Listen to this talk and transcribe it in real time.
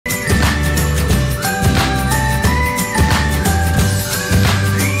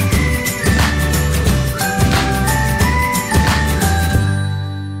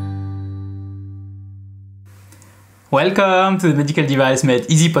Welcome to the Medical Device Made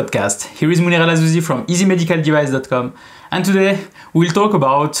Easy podcast. Here is Monir El Azzouzi from easymedicaldevice.com, and today we'll talk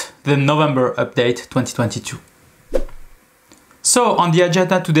about the November update 2022. So on the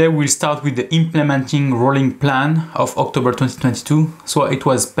agenda today, we'll start with the implementing rolling plan of October 2022. So it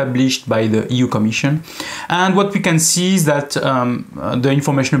was published by the EU Commission. And what we can see is that the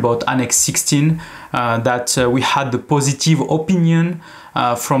information about Annex 16, that we had the positive opinion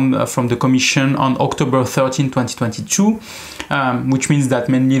from the Commission on October 13, 2022, which means that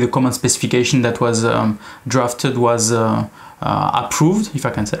mainly the common specification that was drafted was approved, if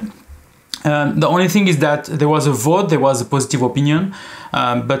I can say. The only thing is that there was a vote, there was a positive opinion,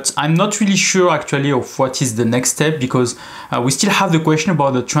 but I'm not really sure actually of what is the next step, because we still have the question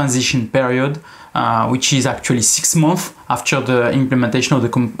about the transition period, which is actually 6 months after the implementation of the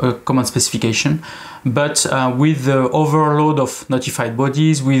common specification. But with the overload of notified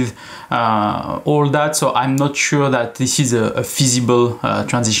bodies, with all that, so I'm not sure that this is a feasible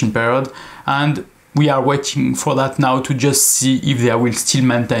transition period. And we are waiting for that now to just see if they will still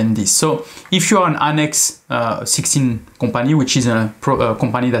maintain this. So if you are an Annex 16 company, which is a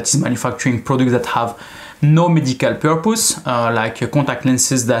company that is manufacturing products that have no medical purpose, like contact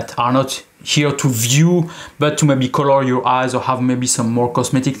lenses that are not here to view, but to maybe color your eyes or have maybe some more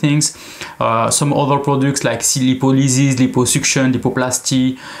cosmetic things. Some other products like lipolysis, liposuction,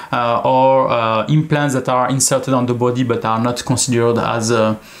 lipoplasty, or implants that are inserted on the body but are not considered as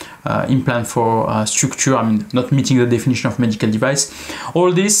a implant for structure, I mean, not meeting the definition of medical device.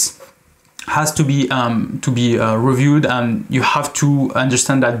 All this has to be reviewed, and you have to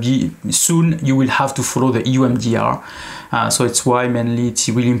understand that soon you will have to follow the EU MDR. So it's why mainly it's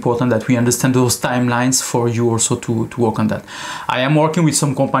really important that we understand those timelines for you also to work on that. I am working with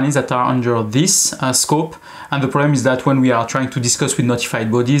some companies that are under this scope, and the problem is that when we are trying to discuss with notified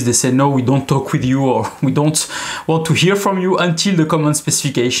bodies, they say, no, we don't talk with you, or we don't want to hear from you until the common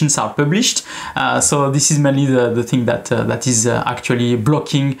specifications are published. So this is mainly the thing that is actually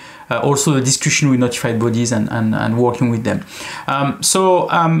blocking also the discussion with notified bodies and working with them.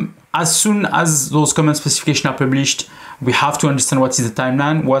 As soon as those common specifications are published, we have to understand what is the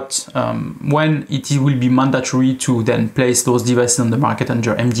timeline, when it will be mandatory to then place those devices on the market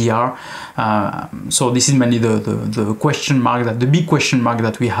under MDR. So this is mainly the question mark, the big question mark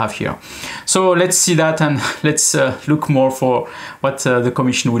that we have here. So let's see that, and let's look more for what the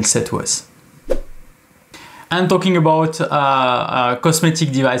Commission will say to us. And talking about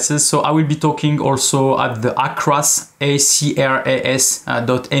cosmetic devices, so I will be talking also at the ACRAS ACRAS.me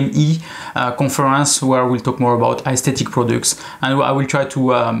conference, where we'll talk more about aesthetic products, and I will try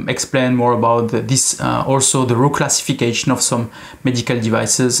to explain more about this, also the reclassification of some medical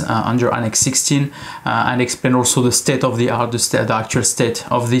devices under Annex 16, and explain also the state of the art, the actual state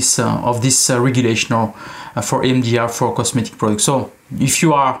of this regulation or for MDR for cosmetic products. So if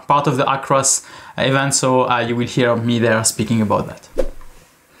you are part of the ACRAS event, so you will hear me there speaking about that.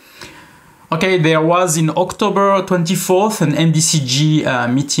 Okay, there was in October 24th an MDCG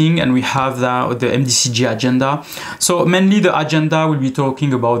meeting, and we have the MDCG agenda. So mainly the agenda will be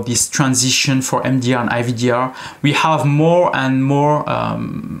talking about this transition for MDR and IVDR. We have more and more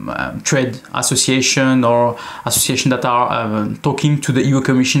trade association or association that are talking to the EU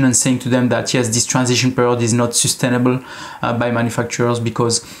Commission and saying to them that yes, this transition period is not sustainable by manufacturers,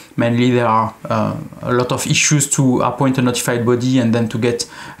 because mainly there are a lot of issues to appoint a notified body and then to get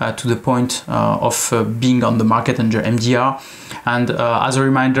to the point of being on the market under MDR. And as a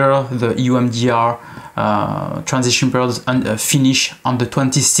reminder, the EU MDR transition period finish on the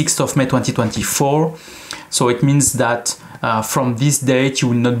 26th of May 2024. So it means that from this date, you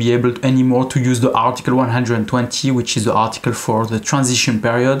will not be able anymore to use the Article 120, which is the article for the transition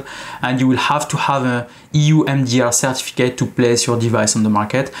period, and you will have to have a EU MDR certificate to place your device on the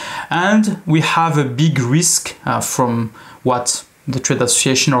market. And we have a big risk from what the trade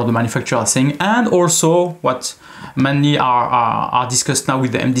association or the manufacturer are saying, and also what mainly are discussed now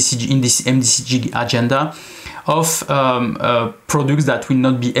with the MDCG in this MDCG agenda, of products that will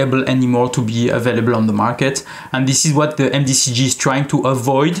not be able anymore to be available on the market. And this is what the MDCG is trying to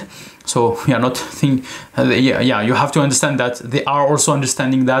avoid. So we are not thinking, you have to understand that they are also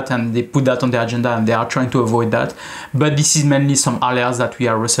understanding that, and they put that on the agenda, and they are trying to avoid that. But this is mainly some alerts that we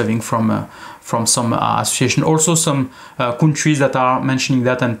are receiving from some association, also some countries that are mentioning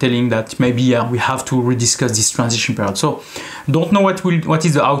that and telling that maybe we have to rediscuss this transition period. So don't know what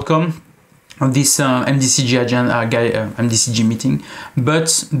is the outcome. this MDCG agenda, MDCG meeting,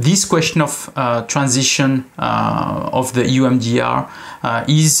 but this question of transition of the EU MDR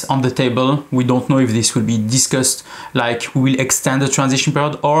is on the table. We don't know if this will be discussed, like we will extend the transition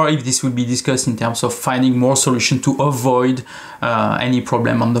period, or if this will be discussed in terms of finding more solution to avoid any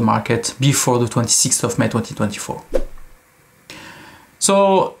problem on the market before the 26th of May 2024.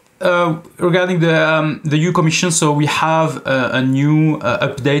 So regarding the EU Commission, so we have a new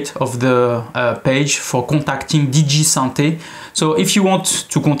update of the page for contacting DG Santé. So if you want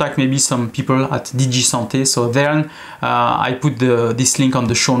to contact maybe some people at DG Santé, so then I put this link on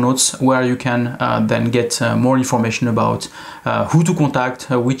the show notes where you can then get more information about who to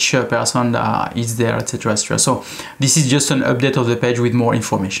contact, which person is there, etc., etc. So this is just an update of the page with more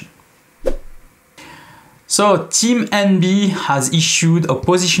information. So Team NB has issued a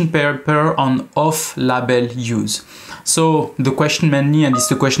position paper on off-label use. So the question mainly, and it's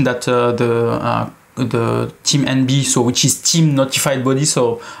the question that the Team NB, so which is Team Notified Body,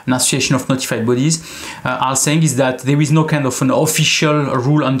 so an association of notified bodies, are saying is that there is no kind of an official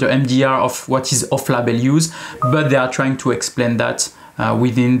rule under MDR of what is off-label use, but they are trying to explain that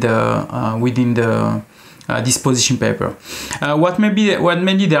within the this position paper. What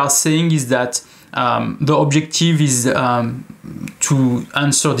mainly they are saying is that the objective is to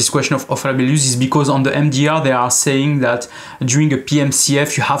answer this question of off-label use is because on the MDR they are saying that during a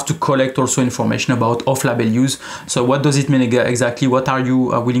PMCF you have to collect also information about off-label use. So what does it mean exactly? What are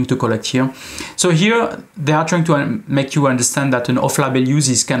you willing to collect here? So here they are trying to make you understand that an off-label use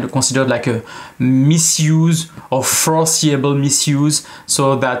is kind of considered like a misuse or foreseeable misuse,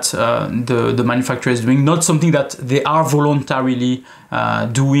 so that the manufacturer is doing, not something that they are voluntarily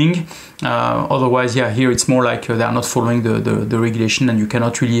doing. Otherwise, yeah, here it's more like they are not following the regulation and you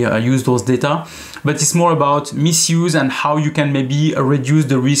cannot really use those data. But it's more about misuse and how you can maybe reduce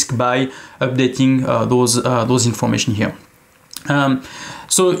the risk by updating those information here.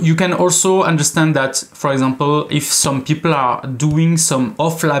 So you can also understand that, for example, if some people are doing some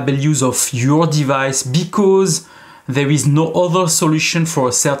off-label use of your device because there is no other solution for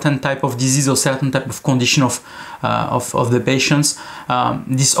a certain type of disease or certain type of condition of the patients,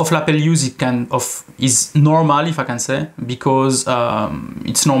 this off-label use is normal, if I can say, because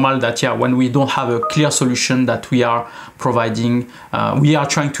it's normal that, yeah, when we don't have a clear solution that we are providing, we are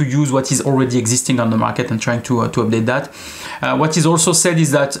trying to use what is already existing on the market and trying to update that. What is also said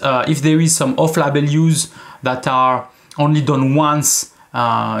is that if there is some off-label use that are only done once,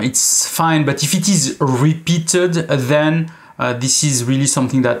 it's fine, but if it is repeated, then this is really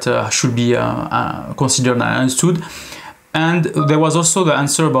something that should be considered and understood. And there was also the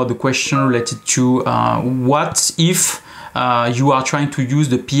answer about the question related to what if you are trying to use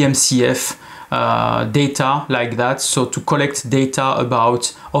the PMCF data like that, so to collect data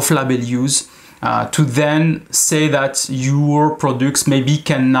about off-label use, to then say that your products maybe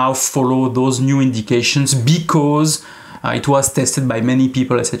can now follow those new indications because it was tested by many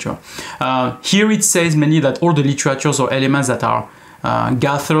people, etc. Here it says mainly that all the literatures or elements that are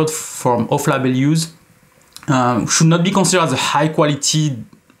gathered from off-label use should not be considered as a high-quality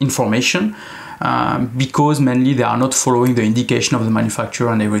information because mainly they are not following the indication of the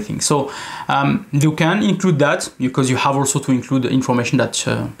manufacturer and everything. So you can include that because you have also to include the information that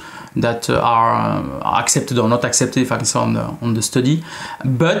are accepted or not accepted, if I can say, on the study.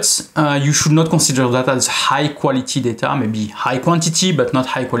 But you should not consider that as high quality data, maybe high quantity, but not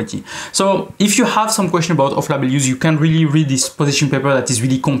high quality. So if you have some question about off-label use, you can really read this position paper that is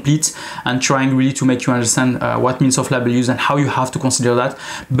really complete and trying really to make you understand what means off-label use and how you have to consider that.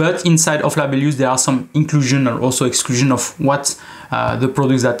 But inside off-label use, there are some inclusion or also exclusion of what the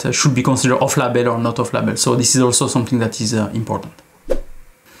products that should be considered off-label or not off-label. So this is also something that is important.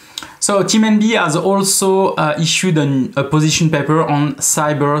 So Team NB has also issued a position paper on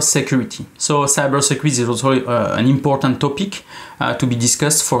cybersecurity. So cybersecurity is also an important topic to be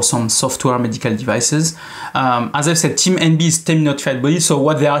discussed for some software medical devices. As I said, Team NB is Team Notified Body. So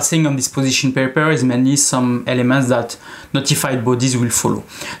what they are saying on this position paper is mainly some elements that notified bodies will follow.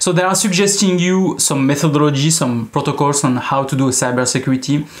 So they are suggesting you some methodology, some protocols on how to do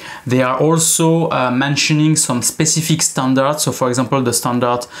cybersecurity. They are also mentioning some specific standards. So for example, the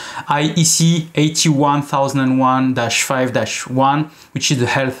standard IEC 81001-5-1, which is the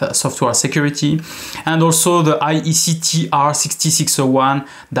health software security, and also the IEC TR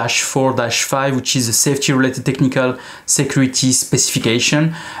 6601-4-5, which is a safety related technical security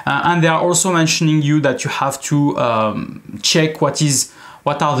specification. And they are also mentioning you that you have to check what is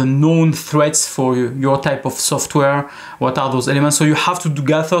what are the known threats for your type of software, what are those elements. So you have to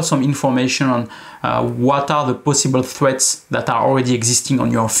gather some information on what are the possible threats that are already existing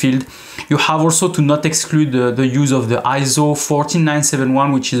on your field. You have also to not exclude the use of the ISO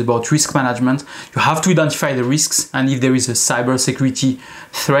 14971, which is about risk management. You have to identify the risks, and if there is a cybersecurity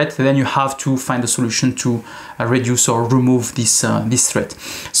threat, then you have to find a solution to reduce or remove this threat.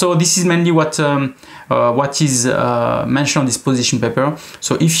 So this is mainly what is mentioned on this position paper.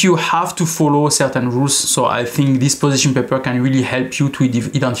 So if you have to follow certain rules, so I think this position paper can really help you to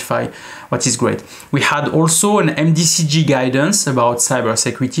identify what is great. We had also an MDCG guidance about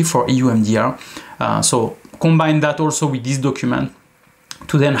cybersecurity for EU MDR. So combine that also with this document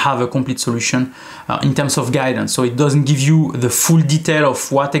to then have a complete solution in terms of guidance. So it doesn't give you the full detail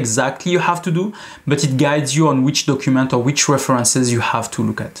of what exactly you have to do, but it guides you on which document or which references you have to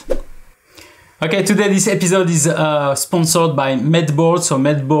look at. Okay, today this episode is sponsored by Medboard. So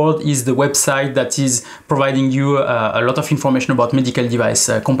Medboard is the website that is providing you a lot of information about medical device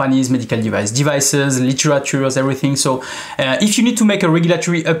companies, medical devices, literatures, everything. So if you need to make a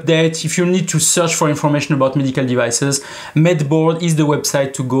regulatory update, if you need to search for information about medical devices, Medboard is the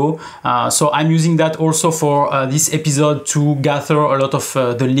website to go. So I'm using that also for this episode to gather a lot of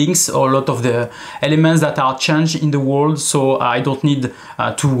the links or a lot of the elements that are changed in the world. So I don't need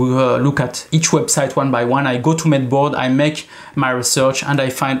to look at each website one by one. I go to Medboard, I make my research, and I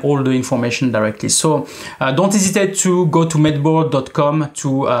find all the information directly. So don't hesitate to go to medboard.com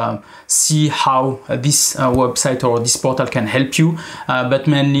to see how this website or this portal can help you. But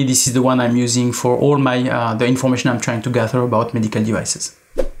mainly this is the one I'm using for all my the information I'm trying to gather about medical devices.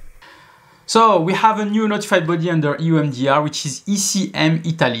 So we have a new notified body under EU MDR, which is ECM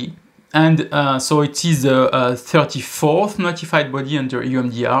Italy. And so it is the 34th notified body under EU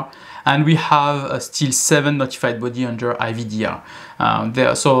MDR. And we have still 7 notified bodies under IVDR.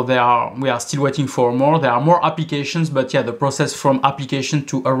 We are still waiting for more. There are more applications, but yeah, the process from application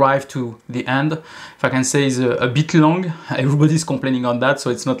to arrive to the end, if I can say, is a bit long. Everybody's complaining on that,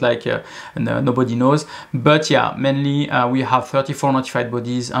 so it's not like nobody knows. But yeah, mainly we have 34 notified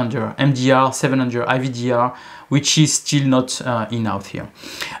bodies under MDR, 7 under IVDR, which is still not in out here.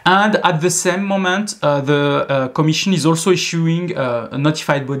 And at the same moment, the Commission is also issuing a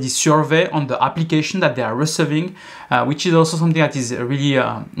notified body survey on the application that they are receiving, which is also something that is really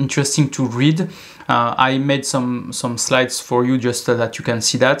interesting to read. I made some slides for you just so that you can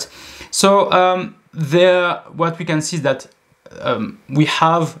see that. So what we can see is that we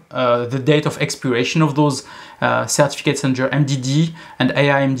have the date of expiration of those certificates under MDD and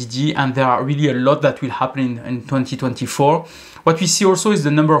AI MDD, and there are really a lot that will happen in 2024. What we see also is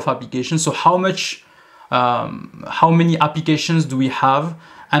the number of applications. So how many applications do we have,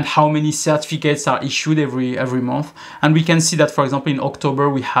 and how many certificates are issued every month. And we can see that, for example, in October,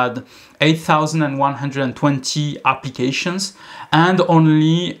 we had 8,120 applications and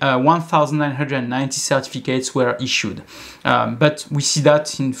only 1,990 certificates were issued. But we see that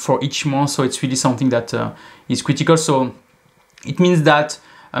for each month, so it's really something that is critical. So it means that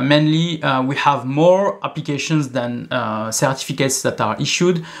mainly we have more applications than certificates that are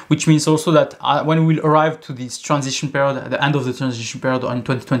issued, which means also that when we will arrive to this transition period, at the end of the transition period in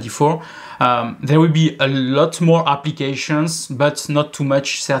 2024, there will be a lot more applications, but not too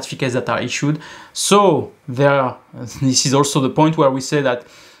much certificates that are issued. So this is also the point where we say that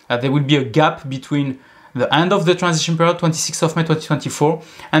there will be a gap between the end of the transition period, 26th of May 2024,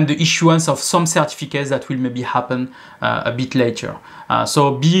 and the issuance of some certificates that will maybe happen a bit later.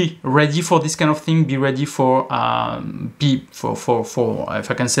 So be ready for this kind of thing. Be ready for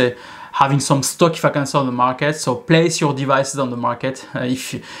if I can say, having some stock, if I can say, on the market. So place your devices on the market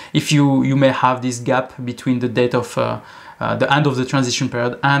if you may have this gap between the date of the end of the transition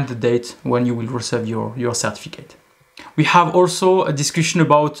period and the date when you will receive your certificate. We have also a discussion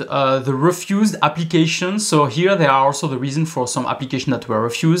about the refused applications. So here there are also the reason for some applications that were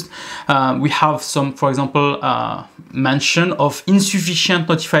refused. We have some, for example, mention of insufficient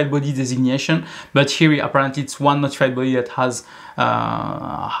notified body designation, but here apparently it's one notified body that has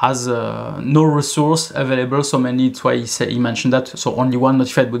no resource available, so mainly it's why he mentioned that. So only one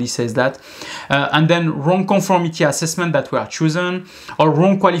notified body says that. And then wrong conformity assessment that were chosen, or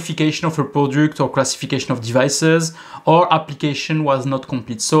wrong qualification of a product or classification of devices, or application was not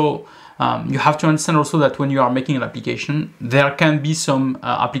complete. So you have to understand also that when you are making an application, there can be some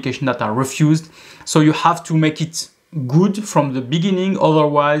applications that are refused. So you have to make it good from the beginning,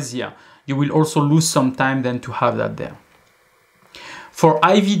 otherwise, yeah, you will also lose some time then to have that there. For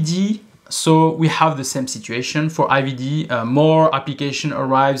IVD, so we have the same situation. For IVD, more application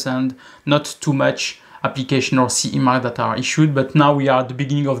arrives and not too much application or CE mark that are issued, but now we are at the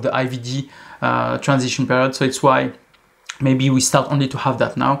beginning of the IVD transition period, so it's why maybe we start only to have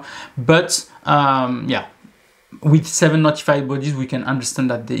that now. But yeah, with 7 notified bodies, we can understand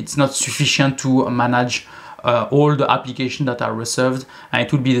that it's not sufficient to manage all the applications that are reserved, and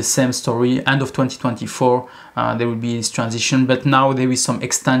it will be the same story. End of 2024, there will be this transition, but now there is some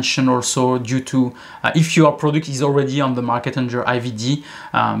extension also due to if your product is already on the market under IVD,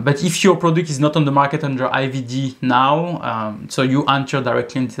 but if your product is not on the market under IVD now, so you enter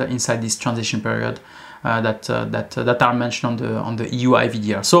directly inside this transition period that are mentioned on the EU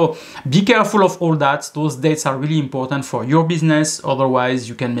IVDR. So be careful of all that. Those dates are really important for your business. Otherwise,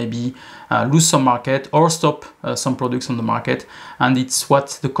 you can maybe lose some market or stop some products on the market. And it's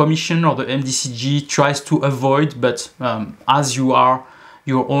what the Commission or the MDCG tries to avoid. But as you are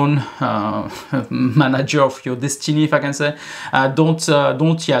your own manager of your destiny, if I can say, don't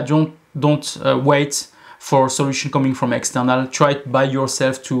wait for solution coming from external. Try it by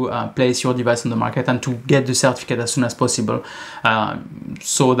yourself to place your device on the market and to get the certificate as soon as possible,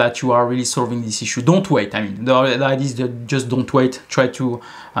 so that you are really solving this issue. Don't wait. I mean, the idea is that just don't wait. Try to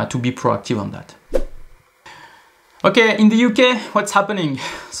be proactive on that. Okay, in the UK, what's happening?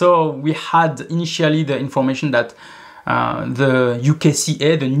 So we had initially the information that the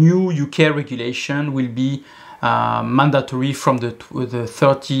UKCA, the new UK regulation, will be mandatory from the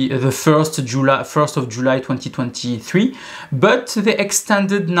 1st of July 2023, but they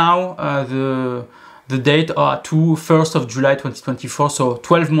extended now the date to 1st of July 2024, so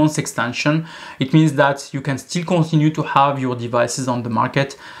 12 months extension. It means that you can still continue to have your devices on the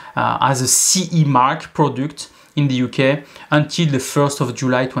market as a CE mark product in the UK until the 1st of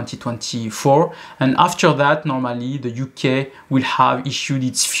July 2024, and after that normally the UK will have issued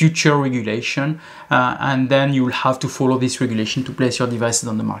its future regulation, and then you will have to follow this regulation to place your devices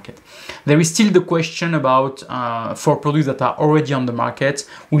on the market. There is still the question about for products that are already on the market,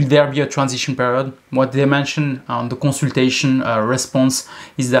 will there be a transition period? What they mentioned on the consultation response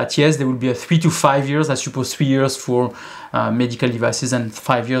is that yes, there will be a 3 to 5 years, I suppose 3 years for medical devices and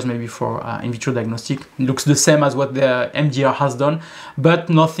 5 years maybe for in vitro diagnostic. It looks the same as what the MDR has done, but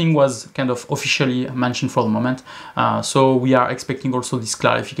nothing was kind of officially mentioned for the moment. So we are expecting also this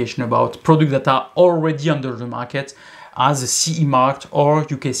clarification about products that are already under the market as a CE marked or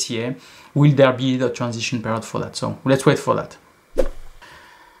UKCA. Will there be the transition period for that? So let's wait for that.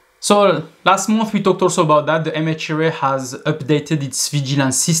 So last month we talked also about that. The MHRA has updated its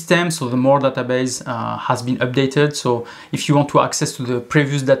Vigilance system, so the MORE database has been updated. So if you want to access to the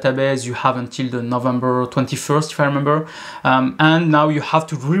previous database, you have until the November 21st, if I remember. And now you have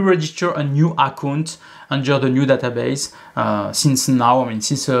to re-register a new account under the new database since now, I mean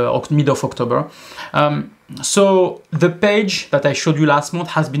since mid of October. So the page that I showed you last month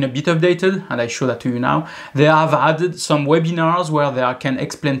has been a bit updated, and I show that to you now. They have added some webinars where they can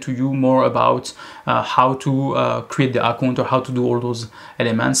explain to you more about how to create the account or how to do all those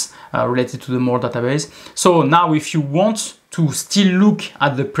elements related to the MORE database. So now if you want to still look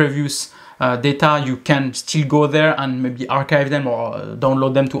at the previous data, you can still go there and maybe archive them or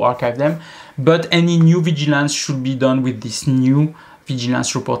download them to archive them. But any new vigilance should be done with this new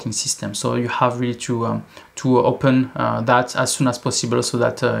Vigilance reporting system. So you have really to open that as soon as possible so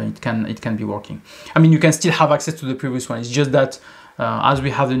that it can be working. I mean, you can still have access to the previous one. It's just that as we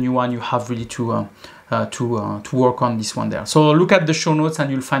have the new one, you have really to work on this one there. So look at the show notes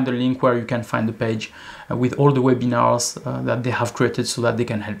and you'll find the link where you can find the page with all the webinars that they have created so that they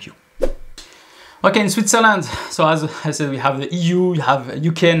can help you. Okay, in Switzerland, so as I said, we have the EU, you have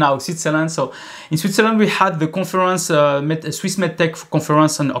UK, now Switzerland. So in Switzerland, we had the conference, Swiss Medtech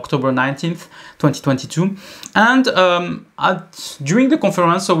conference on October 19th, 2022. And during the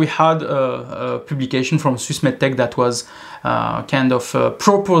conference, so we had a publication from Swiss Medtech that was kind of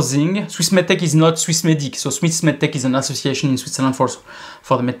proposing. Swiss Medtech is not Swiss Medic, so Swiss Medtech is an association in Switzerland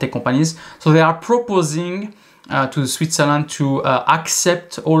for the medtech companies. So they are proposing to Switzerland to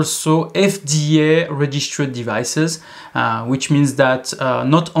accept also FDA registered devices, which means that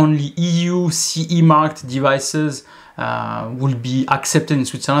not only EU CE marked devices will be accepted in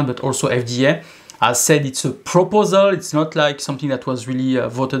Switzerland, but also FDA. As said, it's a proposal, it's not like something that was really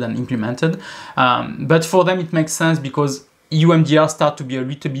voted and implemented. But for them it makes sense because EU MDR start to be a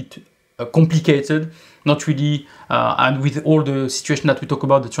little bit complicated, not really, and with all the situation that we talk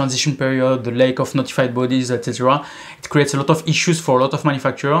about, the transition period, the lack of notified bodies, etc., it creates a lot of issues for a lot of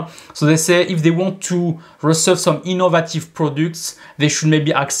manufacturers. So they say if they want to reserve some innovative products, they should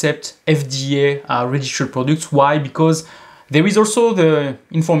maybe accept FDA registered products. Why? Because There is also the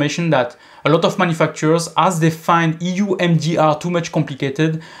information that a lot of manufacturers, as they find EU MDR too much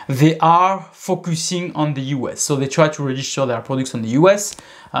complicated, they are focusing on the US. So they try to register their products on the US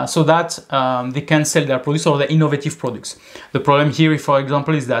so that they can sell their products or their innovative products. The problem here, for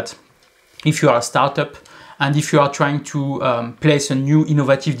example, is that if you are a startup and if you are trying to place a new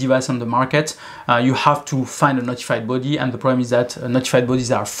innovative device on the market, you have to find a notified body. And the problem is that notified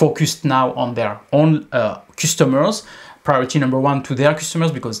bodies are focused now on their own customers. Priority number one to their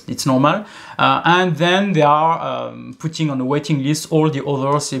customers because it's normal, and then they are putting on a waiting list all the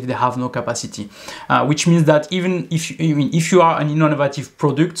others if they have no capacity, which means that even if you are an innovative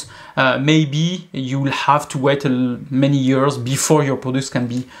product, maybe you will have to wait many years before your products can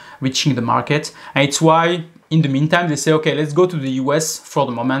be reaching the market. And it's why in the meantime they say, okay, let's go to the US for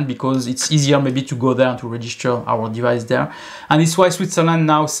the moment because it's easier maybe to go there and to register our device there. And it's why Switzerland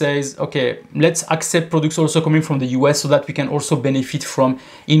now says, okay, let's accept products also coming from the US so that we can also benefit from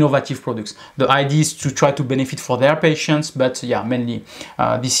innovative products. The idea is to try to benefit for their patients, but yeah, mainly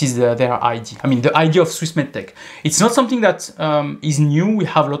this is their idea. I mean, the idea of Swiss Medtech. It's not something that is new. We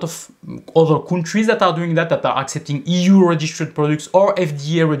have a lot of other countries that are doing that are accepting EU registered products or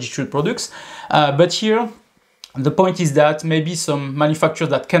FDA registered products. But here, the point is that maybe some manufacturers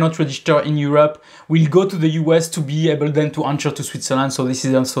that cannot register in Europe will go to the US to be able then to enter to Switzerland. So this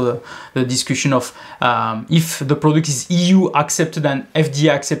is also the discussion of if the product is EU accepted and FDA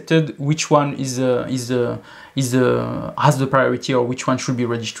accepted, which one has the priority or which one should be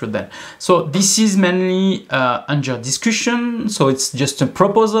registered then. So this is mainly under discussion. So it's just a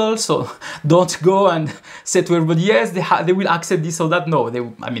proposal. So don't go and say to everybody, yes, they will accept this or that. No,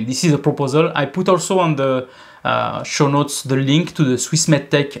 I mean, this is a proposal. I put also on the show notes the link to the Swiss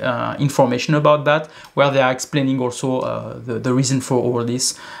Medtech information about that, where they are explaining also the reason for all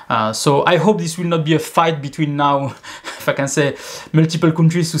this. So I hope this will not be a fight between now, if I can say, multiple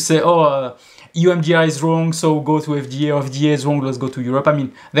countries to say, oh, EU MDR is wrong, so go to FDA, or FDA is wrong, let's go to Europe. I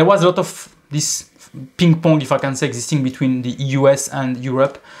mean, there was a lot of this ping pong, if I can say, existing between the US and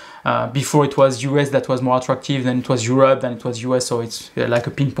Europe. Before it was US that was more attractive, then it was Europe, then it was US, so it's like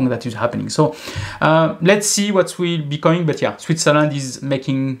a ping pong that is happening. So let's see what will be coming, but yeah, Switzerland is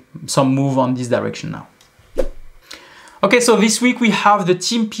making some move on this direction now. Okay, so this week we have the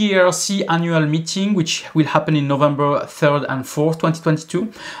Team-PRRC annual meeting, which will happen in November 3rd and 4th,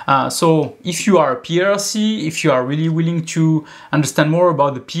 2022. So if you are a PRRC, if you are really willing to understand more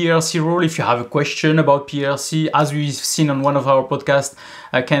about the PRRC role, if you have a question about PRRC, as we've seen on one of our podcasts,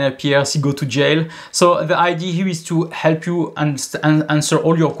 can a PRRC go to jail? So the idea here is to help you answer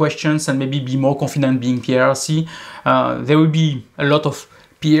all your questions and maybe be more confident being PRRC. There will be a lot of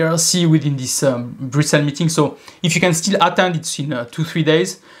PRRC within this Brussels meeting. So if you can still attend, it's in 2-3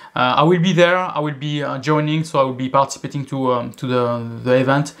 days. I will be there. I will be joining, so I will be participating to the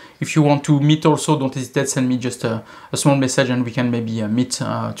event. If you want to meet also, don't hesitate, send me just a small message and we can maybe meet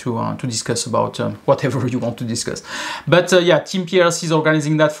to discuss about whatever you want to discuss. But yeah, Team-PRRC is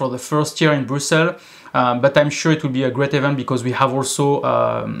organizing that for the first year in Brussels. But I'm sure it will be a great event because we have also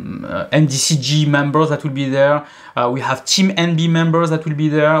MDCG members that will be there. We have Team NB members that will be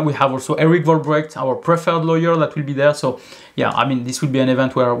there. We have also Eric Volbrecht, our preferred lawyer, that will be there. So yeah, I mean, this will be an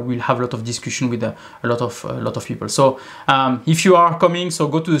event where we'll have a lot of discussion with a lot of people. So if you are coming, so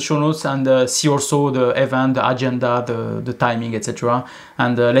go to the show notes and see also the event, the agenda, the timing, etc.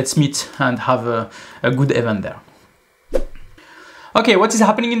 And let's meet and have a good event there. Okay, what is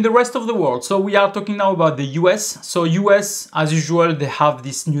happening in the rest of the world? So we are talking now about the US. So US, as usual, they have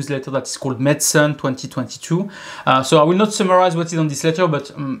this newsletter that is called Medsun 2022. So I will not summarize what is on this letter, but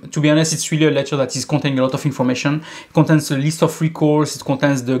to be honest, it's really a letter that is containing a lot of information. It contains a list of recalls, it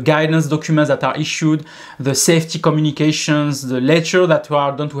contains the guidance documents that are issued, the safety communications, the letter that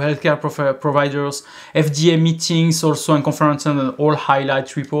are done to healthcare providers, FDA meetings also and conferences, and all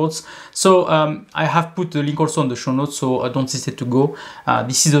highlight reports. So I have put the link also on the show notes, so don't hesitate to go.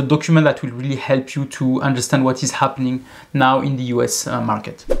 This is a document that will really help you to understand what is happening now in the US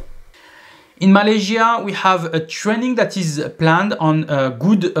market. In Malaysia, we have a training that is planned on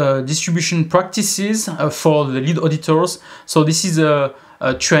good distribution practices for the lead auditors. So this is a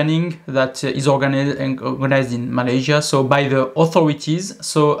training that is organized in Malaysia, so by the authorities.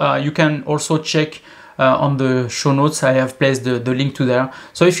 So you can also check on the show notes. I have placed the link to there.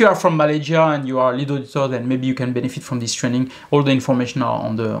 So if you are from Malaysia and you are a lead auditor, then maybe you can benefit from this training. All the information are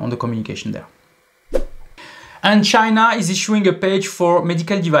on the communication there. And China is issuing a page for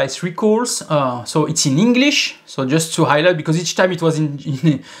medical device recalls. So it's in English. So just to highlight, because each time it was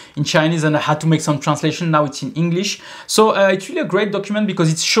in Chinese and I had to make some translation, now it's in English. So it's really a great document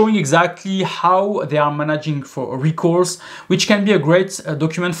because it's showing exactly how they are managing for recalls, which can be a great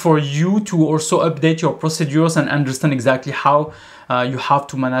document for you to also update your procedures and understand exactly how you have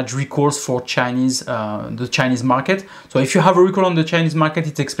to manage recalls for the Chinese market. So if you have a recall on the Chinese market,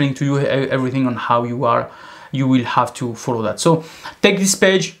 it's explaining to you everything on how you will have to follow that. So take this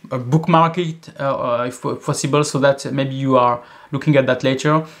page, bookmark it if possible, so that maybe you are looking at that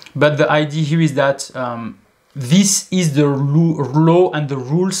later. But the idea here is that this is the law and the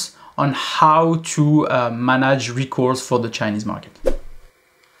rules on how to manage recalls for the Chinese market.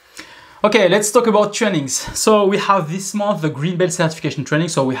 Okay, let's talk about trainings. So we have this month the Green Belt certification training.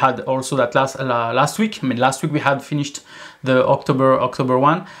 So we had also that last week. I mean, last week we had finished the October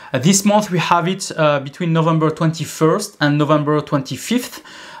one. This month we have it between November 21st and November 25th.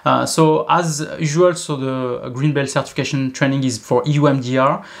 So as usual, so the Green Belt certification training is for EU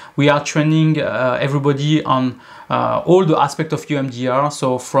MDR. We are training everybody on all the aspects of EU MDR.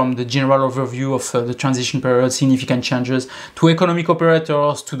 So from the general overview of the transition period, significant changes, to economic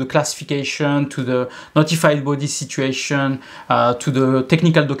operators, to the classification, to the notified body situation, to the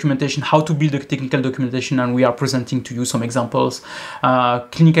technical documentation, how to build the technical documentation. And we are presenting to you some examples.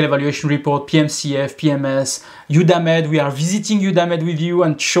 Clinical evaluation report, PMCF, PMS, EUDAMED. We are visiting EUDAMED with you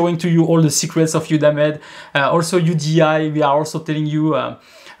and showing to you all the secrets of EUDAMED. Also UDI, we are also telling you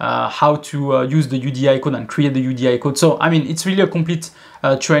how to use the UDI code and create the UDI code. So, I mean, it's really a complete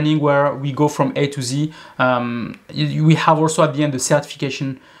training where we go from A to Z. We have also at the end the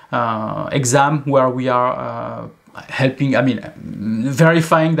certification exam where we are helping,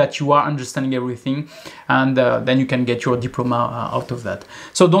 verifying that you are understanding everything, and then you can get your diploma out of that.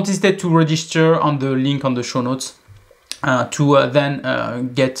 So don't hesitate to register on the link on the show notes to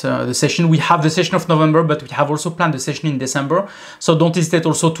then get the session. We have the session of November, but we have also planned the session in December. So don't hesitate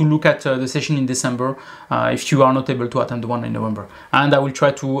also to look at the session in December if you are not able to attend the one in November. And I will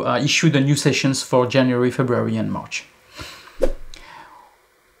try to issue the new sessions for January, February, and March.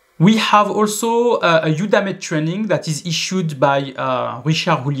 We have also a EUDAMED training that is issued by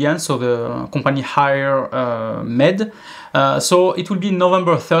Richard Julian, so the company Hire Med. So it will be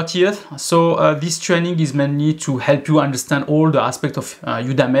November 30th. So this training is mainly to help you understand all the aspects of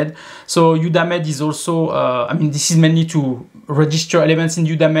EUDAMED. So EUDAMED is also, this is mainly to register elements in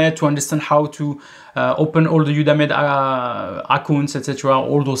EUDAMED, to understand how to open all the EUDAMED accounts, etc.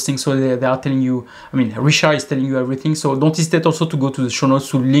 All those things. So they are telling you, Richard is telling you everything. So don't hesitate also to go to the show notes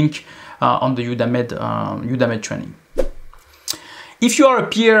to link on the EUDAMED training. If you are a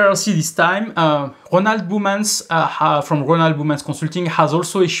PRRC this time, Ronald Boumans from Ronald Boumans Consulting has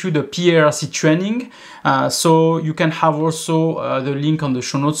also issued a PRRC training. So you can have also the link on the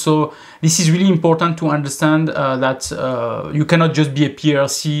show notes. So this is really important to understand that you cannot just be a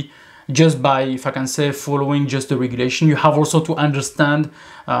PRRC just by, if I can say, following just the regulation. You have also to understand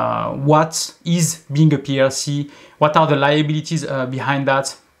what is being a PRRC, what are the liabilities behind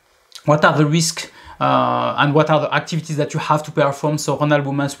that, what are the risks, and what are the activities that you have to perform. So Ronald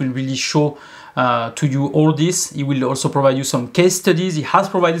Boumans will really show to you all this. He will also provide you some case studies. He has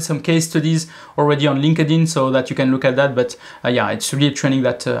provided some case studies already on LinkedIn so that you can look at that. But yeah, it's really a training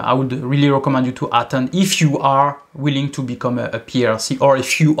that I would really recommend you to attend if you are willing to become a PRRC, or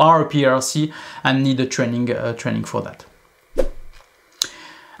if you are a PRRC and need a training for that.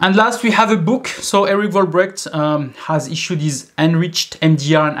 And last, we have a book. So Eric Volbrecht has issued his Enriched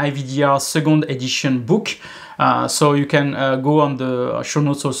MDR and IVDR second edition book. So you can go on the show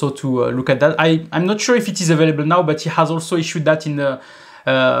notes also to look at that. I'm not sure if it is available now, but he has also issued that in the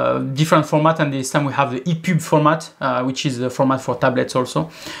different format, and this time we have the EPUB format, which is the format for tablets also,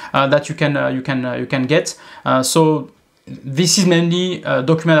 that you can get. So this is mainly a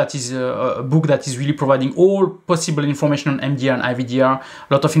document that is a book that is really providing all possible information on MDR and IVDR,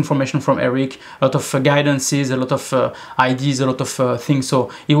 a lot of information from Eric, a lot of guidances, a lot of ideas, a lot of things.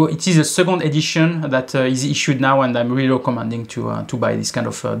 So it is a second edition that is issued now, and I'm really recommending to buy this kind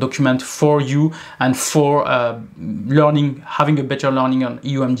of document for you and for learning, having a better learning on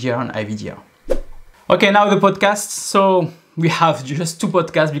EU MDR and IVDR. Okay, now the podcast. So we have just 2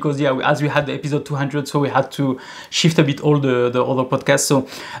 podcasts because, yeah, as we had the episode 200, so we had to shift a bit all the other podcasts. So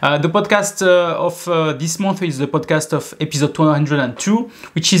the podcast of this month is the podcast of episode 202,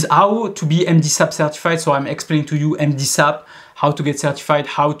 which is how to be MDSAP certified. So I'm explaining to you MDSAP, how to get certified,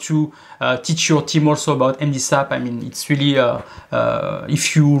 how to teach your team also about MDSAP. I mean, it's really,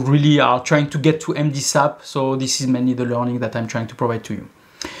 if you really are trying to get to MDSAP, so this is mainly the learning that I'm trying to provide to you.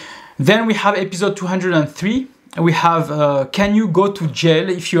 Then we have episode 203. We have can you go to jail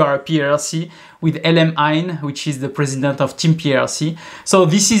if you are a PRRC, with LM Hein, which is the president of Team-PRRC. So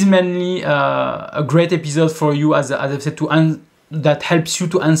this is mainly a great episode for you, as I've said, that helps you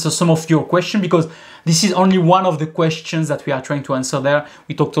to answer some of your questions, because this is only one of the questions that we are trying to answer there.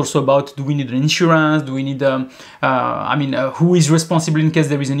 We talked also about, do we need an insurance? Do we need, who is responsible in case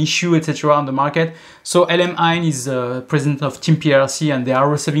there is an issue, etc. on the market? So LM Hein is president of Team-PRRC, and they are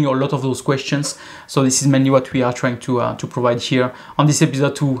resolving a lot of those questions. So this is mainly what we are trying to provide here on this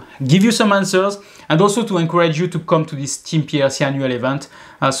episode, to give you some answers, and also to encourage you to come to this Team-PRRC annual event,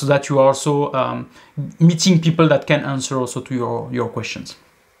 so that you are also meeting people that can answer also to your questions.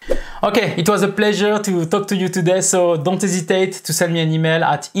 Okay, it was a pleasure to talk to you today, so don't hesitate to send me an email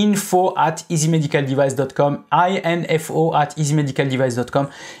at info@easymedicaldevice.com, info@easymedicaldevice.com.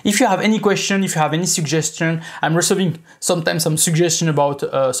 If you have any question, if you have any suggestion, I'm receiving sometimes some suggestion about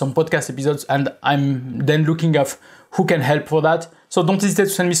some podcast episodes, and I'm then looking at who can help for that. So don't hesitate to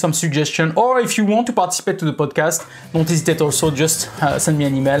send me some suggestion, or if you want to participate to the podcast, don't hesitate also, just send me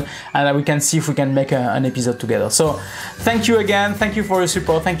an email, and we can see if we can make an episode together. So thank you again, thank you for your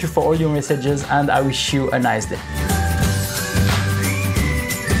support, thank you for all your messages, and I wish you a nice day.